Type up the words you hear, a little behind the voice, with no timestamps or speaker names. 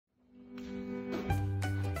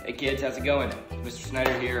Hey kids, how's it going? Mr.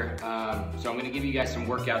 Snyder here. So I'm going to give you guys some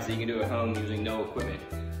workouts that you can do at home using no equipment.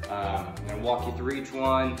 I'm going to walk you through each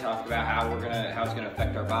one, talk about how it's going to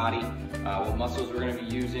affect our body, what muscles we're going to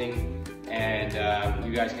be using, and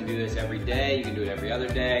you guys can do this every day. You can do it every other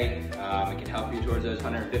day. It can help you towards those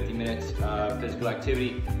 150 minutes of physical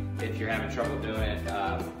activity if you're having trouble doing it,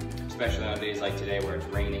 especially on days like today where it's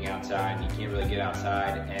raining outside and you can't really get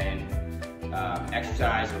outside and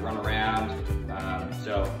exercise or run around.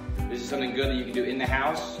 So this is something good that you can do in the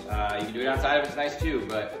house. You can do it outside if it's nice too,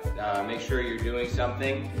 but make sure you're doing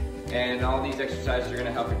something. And all these exercises are going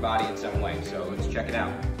to help your body in some way, so let's check it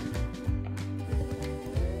out.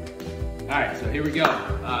 All right, so here we go.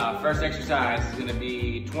 First exercise is going to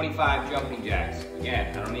be 25 jumping jacks.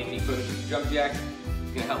 Again, I don't need any equipment to jump jacks.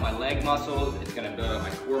 It's going to help my leg muscles, it's going to build up my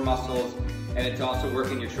core muscles, and it's also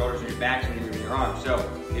working your shoulders and your backs and moving your arms. So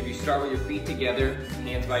if you start with your feet together,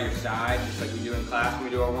 hands by your side, just like we do in class when we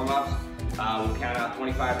do our warm-ups, we'll count out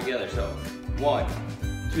 25 together. So 1,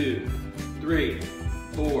 2, 3,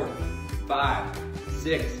 4, 5,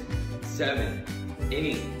 6, 7,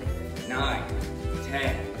 8, 9,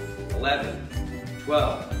 10, 11,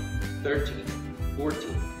 12, 13,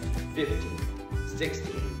 14, 15,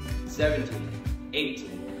 16, 17,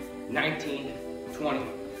 18, 19, 20,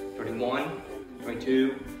 21,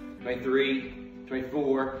 22, 23,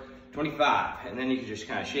 24, 25. And then you can just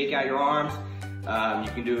kind of shake out your arms.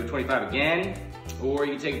 You can do 25 again, or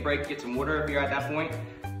you can take a break, get some water if you're at that point.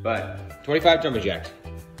 But 25 jumping jacks.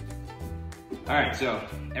 All right, so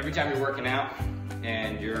every time you're working out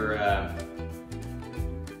and you're,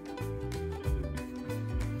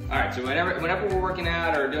 all right, so whenever we're working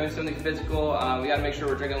out or doing something physical, we gotta make sure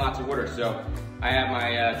we're drinking lots of water. So I have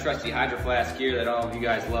my trusty Hydro Flask here that all of you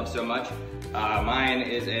guys love so much. Mine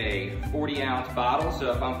is a 40-ounce bottle,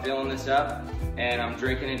 so if I'm filling this up and I'm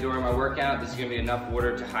drinking it during my workout, this is gonna be enough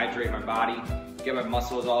water to hydrate my body, give my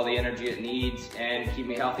muscles all the energy it needs, and keep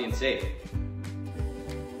me healthy and safe.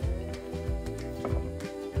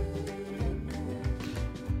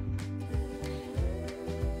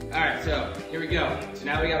 All right, so here we go. So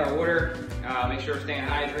now we got our water. Make sure we're staying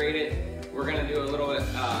hydrated. We're gonna do a little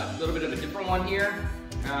bit of a different one here.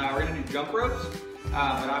 We're gonna do jump ropes,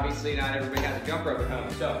 but obviously not everybody has a jump rope at home.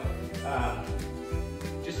 So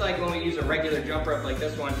just like when we use a regular jump rope like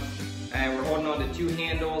this one, and we're holding on to 2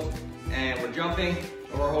 handles, and we're jumping,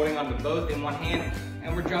 or we're holding on to both in one hand,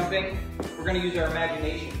 and we're jumping, we're gonna use our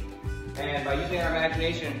imagination. And by using our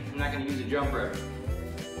imagination, I'm not gonna use a jump rope.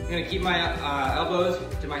 I'm gonna keep my elbows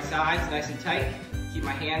to my sides nice and tight, keep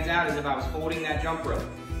my hands out as if I was holding that jump rope.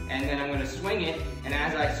 And then I'm gonna swing it, and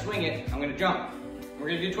as I swing it, I'm gonna jump. We're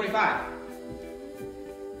gonna do 25.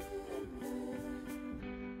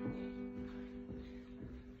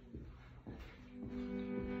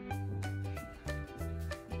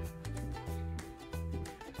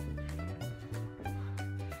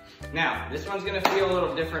 Now, this one's gonna feel a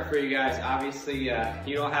little different for you guys. Obviously,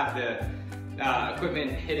 you don't have the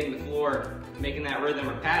equipment hitting the floor, making that rhythm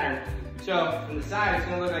or pattern. So from the side, it's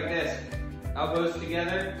gonna look like this. Elbows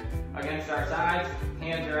together against our sides,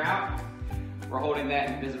 hands are out. We're holding that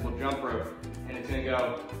invisible jump rope, and it's gonna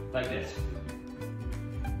go like this.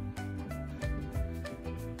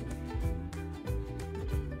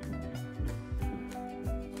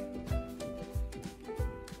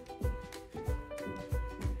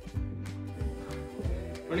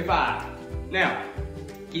 "25. Now,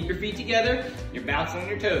 keep your feet together, you're bouncing on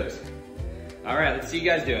your toes. All right, let's see you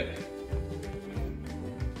guys do it.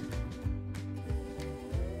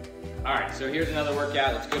 All right, so here's another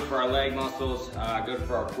workout that's good for our leg muscles, good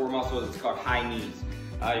for our core muscles. It's called high knees.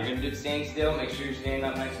 You're gonna do it standing still. Make sure you're standing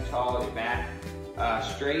up nice and tall with your back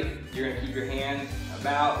straight. You're gonna keep your hands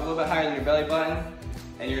about a little bit higher than your belly button,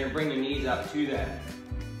 and you're gonna bring your knees up to them.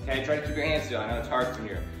 Okay, try to keep your hands still. I know it's hard when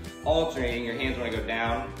you're alternating, your hands wanna go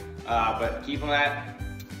down, but keep them at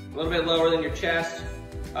a little bit lower than your chest,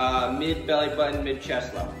 mid belly button, mid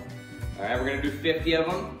chest level. All right, we're gonna do 50 of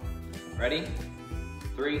them. Ready?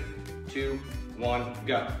 3, 2, 1,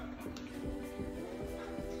 go.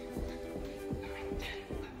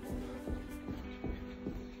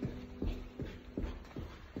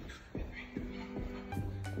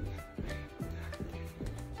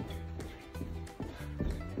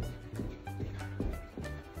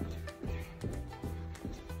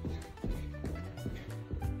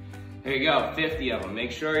 There you go, 50 of them.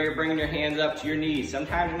 Make sure you're bringing your hands up to your knees.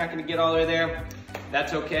 Sometimes you're not gonna get all the way there.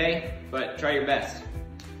 That's okay, but try your best.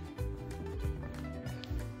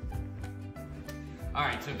 All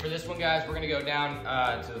right, so for this one, guys, we're gonna go down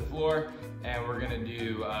to the floor and we're gonna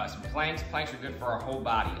do some planks. Planks are good for our whole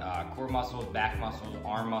body, core muscles, back muscles,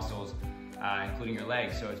 arm muscles. including your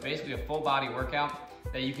legs. So it's basically a full body workout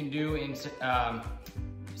that you can do in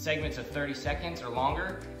segments of 30 seconds or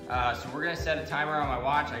longer. So we're gonna set a timer on my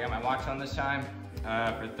watch. I got my watch on this time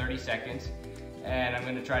for 30 seconds. And I'm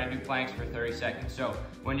gonna try to do planks for 30 seconds. So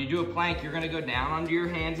when you do a plank, you're gonna go down onto your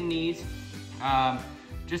hands and knees,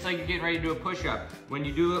 just like you're getting ready to do a push-up. When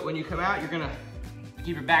you do it, when you come out, you're gonna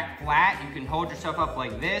keep your back flat. You can hold yourself up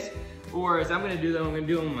like this, or as I'm gonna do them, I'm gonna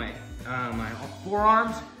do them with my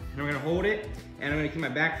forearms, and I'm gonna hold it, and I'm gonna keep my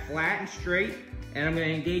back flat and straight, and I'm gonna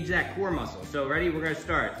engage that core muscle. So ready, we're gonna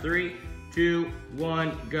start. 3, 2,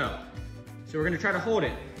 1, go. So we're gonna try to hold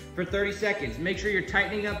it for 30 seconds. Make sure you're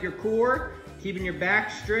tightening up your core, keeping your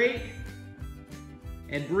back straight,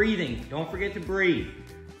 and breathing. Don't forget to breathe.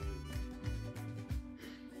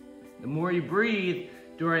 The more you breathe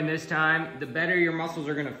during this time, the better your muscles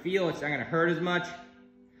are gonna feel. It's not gonna hurt as much.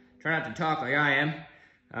 Try not to talk like I am,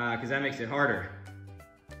 because that makes it harder.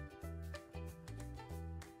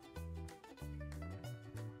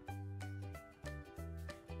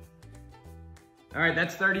 All right,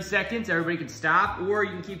 that's 30 seconds. Everybody can stop, or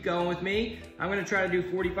you can keep going with me. I'm gonna try to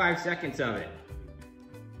do 45 seconds of it.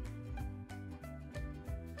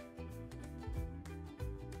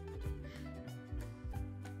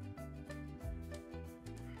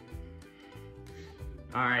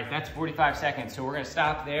 All right, that's 45 seconds. So we're gonna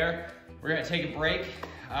stop there. We're gonna take a break.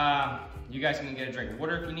 You guys can get a drink of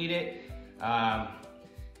water if you need it.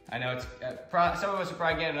 I know it's some of us are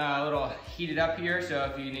probably getting a little heated up here, so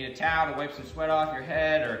if you need a towel to wipe some sweat off your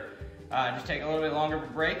head, or just take a little bit longer of a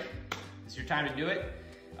break, it's your time to do it.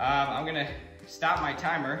 I'm gonna stop my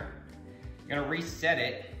timer, I'm gonna reset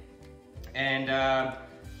it, and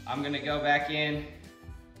I'm gonna go back in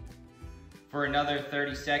for another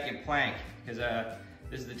 30-second plank, because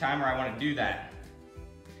this is the timer I wanna do that.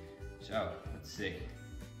 So, let's see.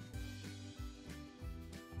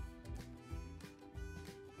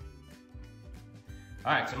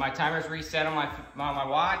 All right, so my timer's reset on my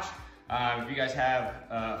watch. If you guys have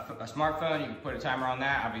a smartphone, you can put a timer on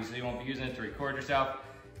that. Obviously, you won't be using it to record yourself.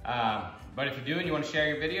 But if you do and you want to share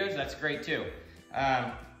your videos, that's great too.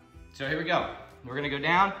 So here we go. We're gonna go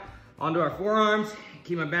down onto our forearms,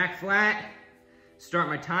 keep my back flat, start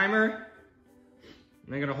my timer,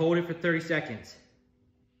 and I'm gonna hold it for 30 seconds.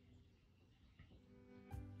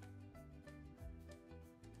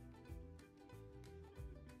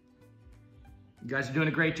 You guys are doing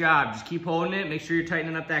a great job. Just keep holding it. Make sure you're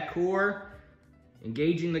tightening up that core,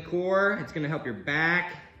 engaging the core. It's gonna help your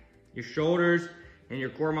back, your shoulders, and your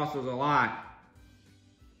core muscles a lot.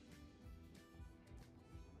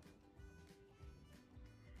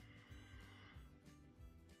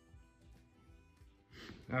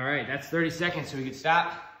 All right, that's 30 seconds, so we can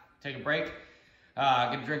stop, take a break,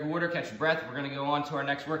 get a drink of water, catch your breath. We're gonna go on to our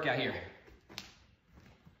next workout here.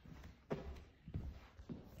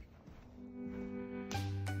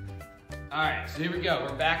 All right, so here we go.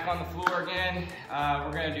 We're back on the floor again.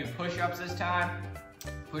 We're gonna do push-ups this time.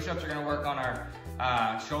 Push-ups are gonna work on our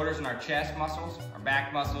shoulders and our chest muscles, our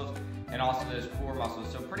back muscles, and also those core muscles.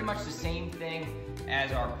 So pretty much the same thing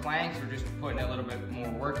as our planks. We're just putting a little bit more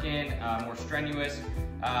work in, more strenuous.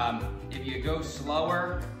 If you go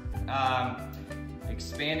slower,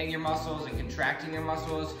 expanding your muscles and contracting your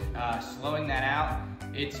muscles, slowing that out,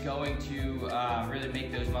 it's going to really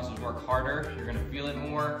make those muscles work harder. You're gonna feel it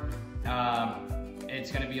more.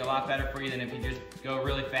 It's gonna be a lot better for you than if you just go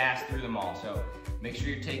really fast through them all. So make sure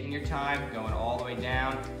you're taking your time, going all the way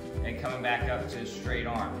down and coming back up to a straight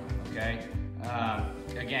arm, okay?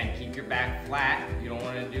 Again, keep your back flat. You don't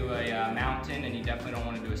wanna do a mountain, and you definitely don't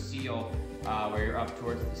wanna do a seal where you're up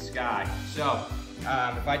towards the sky. So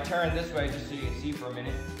if I turn this way, just so you can see for a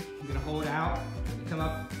minute, I'm gonna hold out, come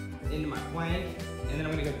up into my plank, and then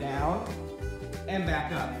I'm gonna go down and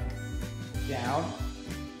back up. Down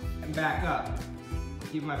and back up.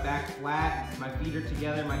 Keep my back flat, my feet are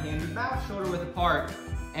together, my hands are about shoulder width apart,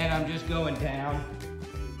 and I'm just going down,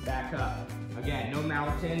 back up. Again, no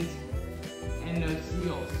mountains and no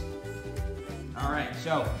seals. All right,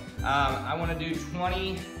 so I wanna do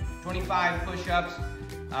 25 push-ups.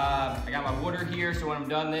 I got my water here, so when I'm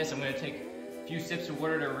done this, I'm gonna take a few sips of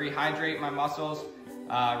water to rehydrate my muscles,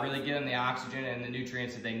 really give them the oxygen and the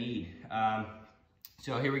nutrients that they need.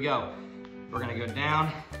 So here we go. We're gonna go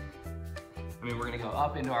down. We're gonna go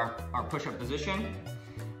up into our push-up position.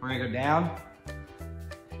 We're gonna go down.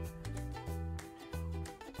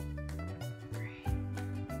 3,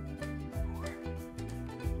 4,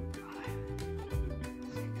 5,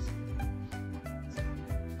 6, 7,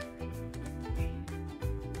 8,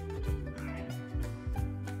 9,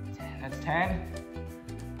 10. That's 10.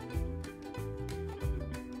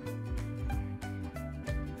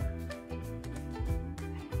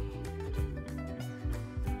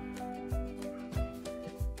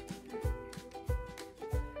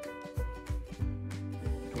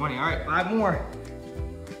 20, all right, 5 more.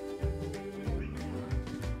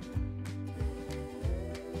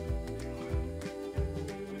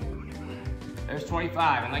 There's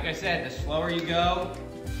 25, and like I said, the slower you go,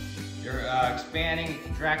 you're expanding,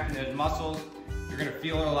 contracting those muscles, you're gonna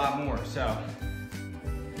feel it a lot more. So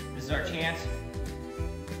this is our chance.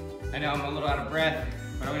 I know I'm a little out of breath,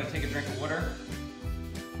 but I'm gonna take a drink of water.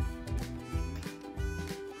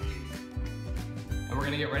 And we're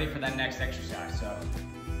gonna get ready for that next exercise. So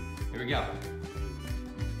here we go.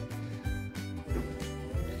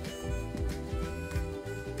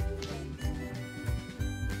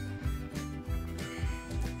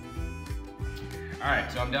 All right,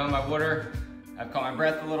 so I'm done with my water. I've caught my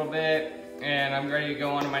breath a little bit, and I'm ready to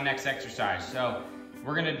go on to my next exercise. So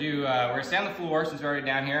we're gonna stay on the floor since we're already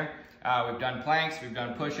down here. We've done planks, we've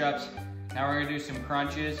done push-ups. Now we're gonna do some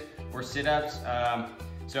crunches or sit-ups.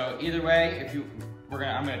 So either way,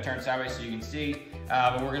 I'm gonna turn sideways so you can see,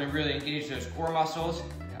 but we're gonna really engage those core muscles.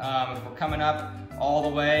 If we're coming up all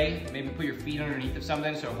the way, maybe put your feet underneath of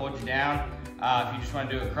something so it holds you down. If you just wanna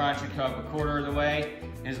do a crunch and come up a quarter of the way,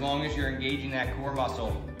 as long as you're engaging that core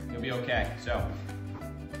muscle, you'll be okay. So,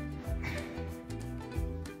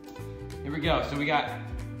 here we go. So we got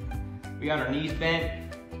our knees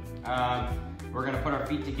bent. We're gonna put our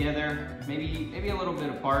feet together, maybe a little bit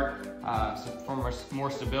apart, for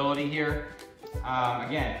more stability here.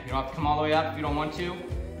 Again, you don't have to come all the way up if you don't want to.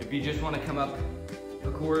 If you just wanna come up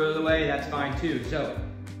a quarter of the way, that's fine too. So,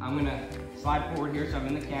 I'm gonna slide forward here so I'm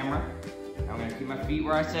in the camera. I'm gonna keep my feet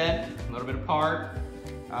where I said, a little bit apart.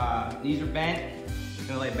 Knees are bent. I'm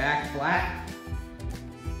gonna lay back flat.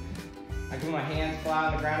 I can put my hands flat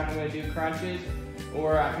on the ground if I'm gonna do crunches,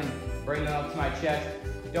 or I can bring them up to my chest.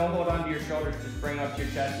 Don't hold on to your shoulders, just bring them up to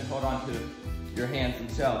your chest and hold on to your hands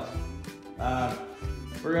themselves.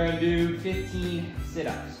 We're gonna do 15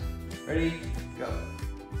 sit-ups. Ready? Go.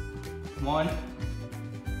 1,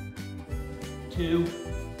 2,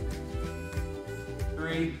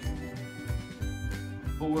 3,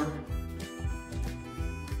 4,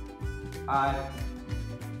 5,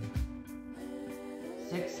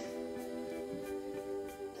 6,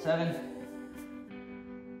 7,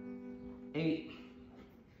 8,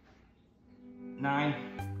 9,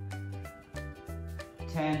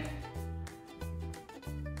 10,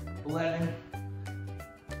 11,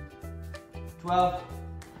 12,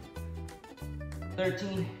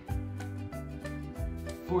 13,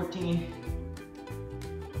 14,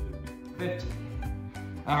 15.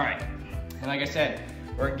 All right, and like I said,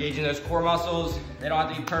 we're engaging those core muscles. They don't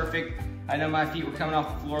have to be perfect. I know my feet were coming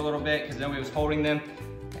off the floor a little bit because nobody was holding them,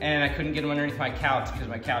 and I couldn't get them underneath my couch because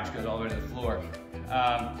my couch goes all the way to the floor.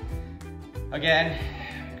 Again,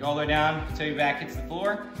 go all the way down until your back hits the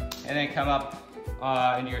floor, and then come up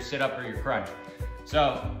into your sit-up or your crunch.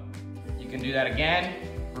 So you can do that again,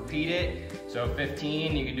 repeat it. So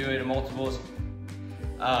 15, you can do it in multiples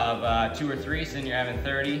of 2 or 3, so then you're having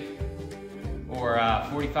 30 or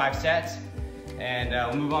 45 sets, and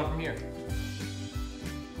we'll move on from here.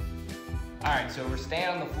 All right, so we're staying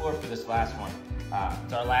on the floor for this last one.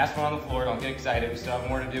 It's our last one on the floor. Don't get excited. We still have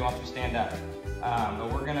more to do once we stand up.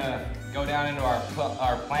 But we're gonna go down into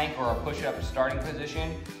our plank or our push-up starting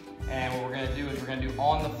position. And what we're gonna do is we're gonna do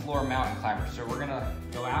on the floor mountain climber. So we're gonna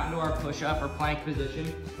go out into our push-up or plank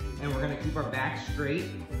position, and we're gonna keep our back straight.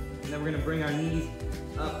 And then we're gonna bring our knees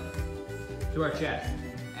up to our chest.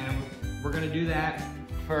 And we're gonna do that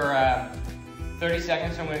for 30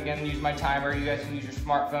 seconds. So I'm gonna again use my timer. You guys can use your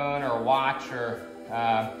smartphone or a watch or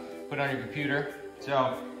put it on your computer.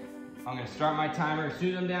 So I'm gonna start my timer. As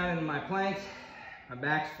soon as I'm down in my planks, my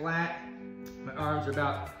back's flat, my arms are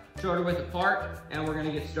about shoulder width apart, and we're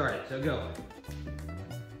gonna get started. So go.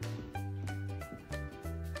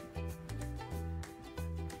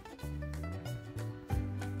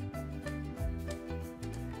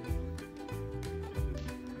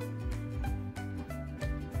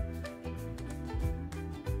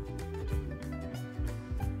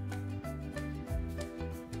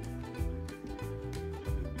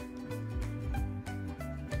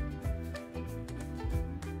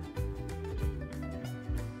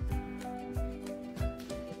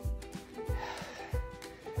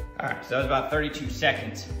 All right, so that was about 32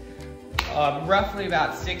 seconds. Roughly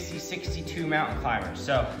about 60, 62 mountain climbers.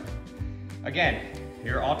 So again,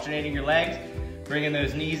 you're alternating your legs, bringing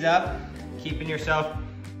those knees up, keeping yourself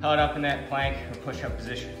held up in that plank or push-up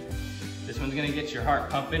position. This one's gonna get your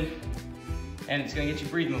heart pumping, and it's gonna get you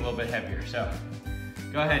breathing a little bit heavier. So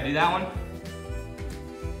go ahead, do that one.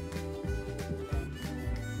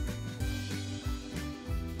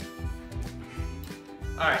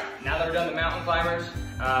 All right, now that we're done the mountain climbers,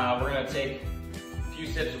 we're gonna take a few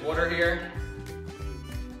sips of water here.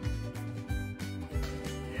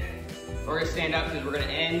 we're gonna stand up because we're gonna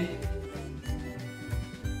end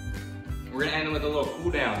with a little cool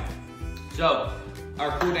down. So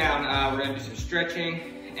our cool down, we're gonna do some stretching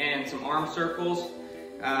and some arm circles.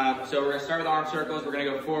 So we're gonna start with arm circles. We're gonna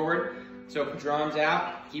go forward. So put your arms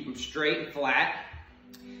out, keep them straight and flat.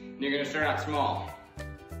 And you're gonna start out small.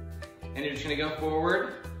 And you're just gonna go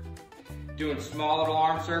forward, doing small little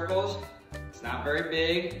arm circles. It's not very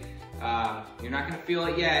big. You're not gonna feel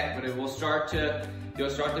it yet, but it will you'll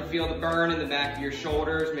start to feel the burn in the back of your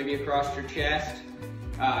shoulders, maybe across your chest.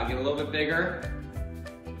 Get a little bit bigger.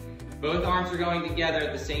 Both arms are going together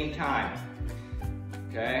at the same time.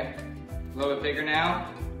 Okay, a little bit bigger now.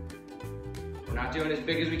 We're not doing as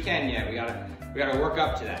big as we can yet. We gotta work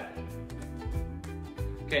up to that.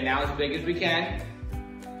 Okay, now as big as we can.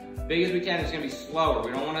 Big as we can, it's gonna be slower.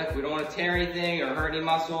 We don't wanna tear anything or hurt any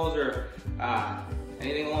muscles or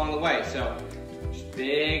anything along the way. So just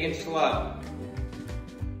big and slow.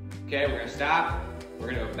 Okay, we're gonna stop.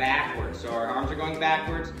 We're gonna go backwards. So our arms are going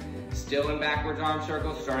backwards, still in backwards arm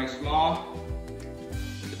circles, starting small.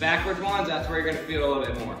 The backwards ones, that's where you're gonna feel a little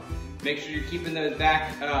bit more. Make sure you're keeping those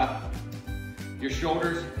back, your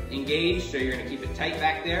shoulders engaged, so you're gonna keep it tight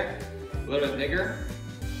back there. A little bit bigger.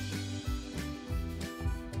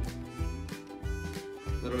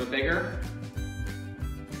 A little bit bigger.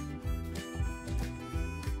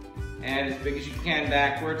 And as big as you can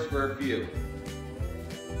backwards for a few.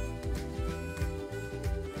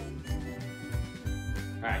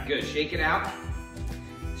 All right, good, shake it out.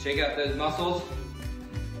 Shake out those muscles.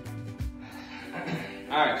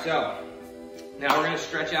 All right, so now we're gonna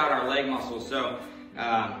stretch out our leg muscles. So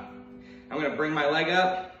I'm gonna bring my leg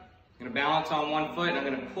up, I'm gonna balance on one foot, and I'm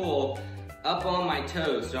gonna pull up on my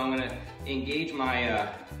toes. So I'm gonna engage my,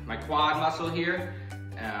 my quad muscle here,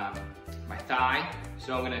 my thigh.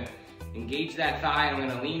 So I'm gonna engage that thigh, I'm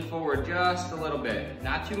gonna lean forward just a little bit.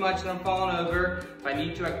 Not too much that I'm falling over. If I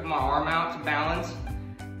need to, I put my arm out to balance,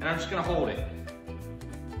 and I'm just gonna hold it.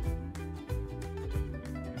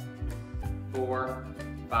 4,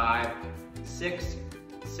 5, 6,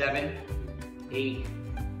 7, 8,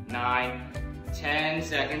 9, 10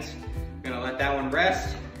 seconds. I'm gonna let that one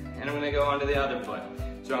rest, and I'm gonna go onto the other foot.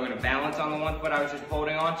 So I'm gonna balance on the one foot I was just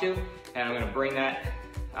holding onto, and I'm gonna bring that,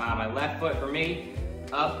 my left foot for me,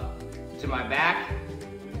 up to my back.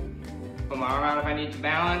 Put my arm out if I need to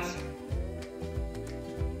balance.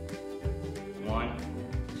 1,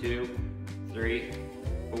 2, 3,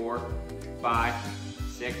 4, 5,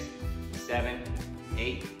 6, 7,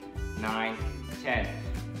 8, 9, 10.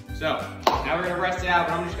 So now we're gonna rest it out,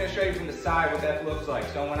 but I'm just gonna show you from the side what that looks like.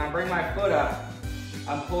 So when I bring my foot up,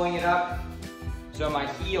 I'm pulling it up so my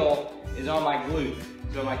heel is on my glute.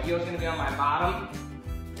 So my heel is gonna be on my bottom,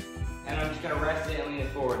 and I'm just gonna rest it and lean it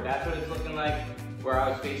forward. That's what it's looking like where I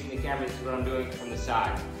was facing the camera. This is what I'm doing from the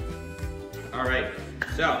side. All right,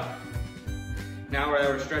 so now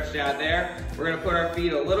we're stretched out there. We're gonna put our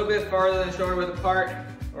feet a little bit farther than shoulder width apart.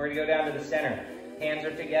 We're gonna go down to the center. Hands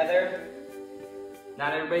are together.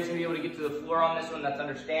 Not everybody's gonna be able to get to the floor on this one, that's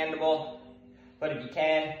understandable. But if you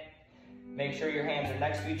can, make sure your hands are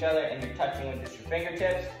next to each other and you're touching with just your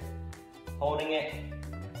fingertips, holding it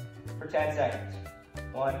for 10 seconds.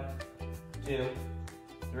 1, 2,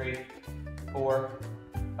 3, 4,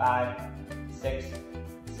 5, 6,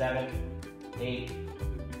 7, 8,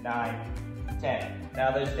 9, 10.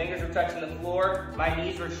 Now those fingers are touching the floor. My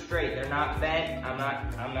knees were straight. They're not bent. I'm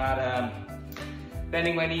not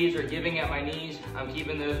bending my knees or giving at my knees. I'm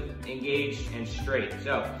keeping those engaged and straight.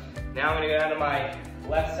 So now I'm gonna go down to my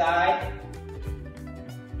left side.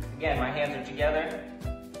 Again, my hands are together.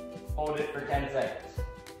 Hold it for 10 seconds.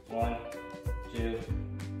 1, 2,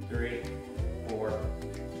 3, 4,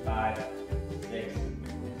 5, 6,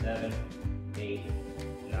 7, 8,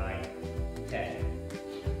 9, 10.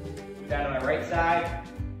 Down to my right side.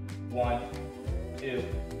 1, 2,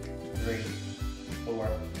 3, 4,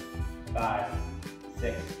 5,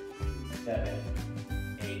 6, 7,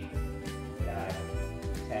 8, 9,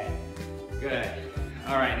 10. Good.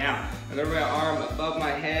 All right, now I'm gonna bring my arm above my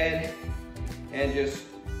head and just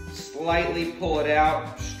slightly pull it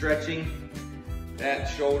out, stretching that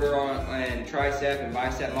shoulder and tricep and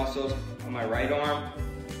bicep muscles on my right arm.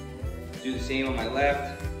 Do the same on my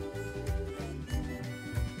left.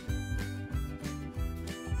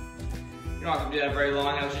 You don't have to do that very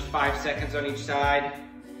long. That was just 5 seconds on each side.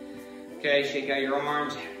 Okay, shake out your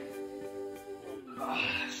arms.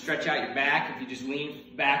 Stretch out your back. If you just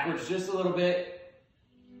lean backwards just a little bit,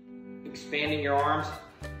 expanding your arms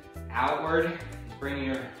outward, bringing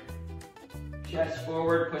your chest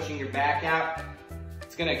forward, pushing your back out.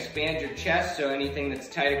 It's gonna expand your chest, so anything that's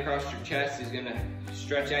tight across your chest is gonna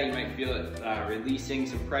stretch out, you might feel it releasing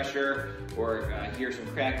some pressure or hear some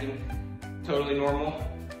cracking. Totally normal.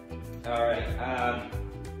 All right,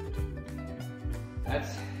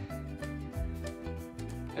 that's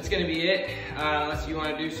gonna be it. Unless you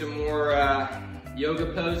wanna do some more yoga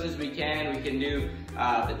poses, we can. We can do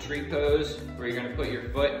the tree pose, where you're gonna put your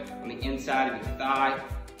foot on the inside of your thigh,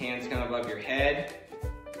 hands kind of above your head.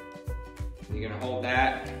 You're gonna hold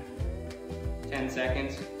that 10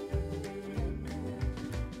 seconds.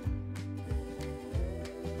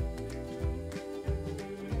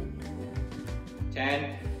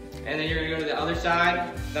 And then you're gonna go to the other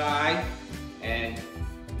side, thigh, and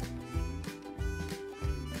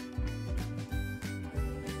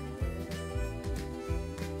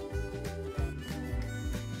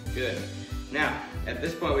good. Now, at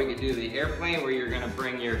this point we can do the airplane, where you're gonna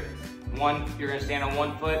bring you're gonna stand on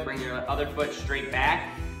one foot, bring your other foot straight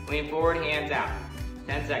back, lean forward, hands out.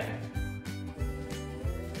 10 seconds.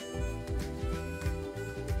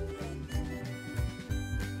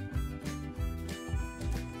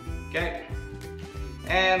 Okay,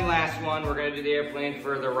 and last one, we're gonna do the airplane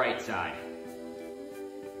for the right side.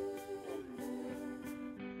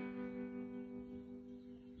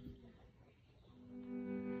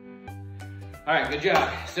 All right, good job.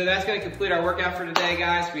 So that's gonna complete our workout for today,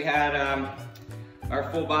 guys. We had our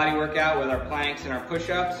full body workout with our planks and our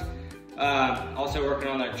push-ups. Also working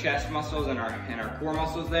on our chest muscles and our core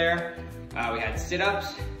muscles there. We had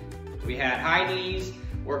sit-ups, we had high knees,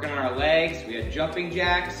 working on our legs, we had jumping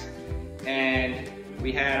jacks, and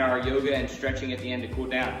we had our yoga and stretching at the end to cool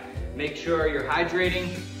down. Make sure you're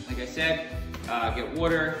hydrating. Like I said, get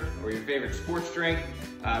water or your favorite sports drink.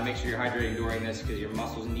 Make sure you're hydrating during this, because your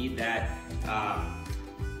muscles need that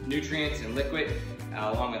nutrients and liquid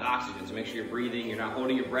along with oxygen. So make sure you're breathing, you're not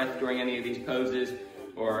holding your breath during any of these poses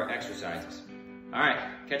or exercises. All right,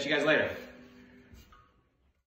 catch you guys later.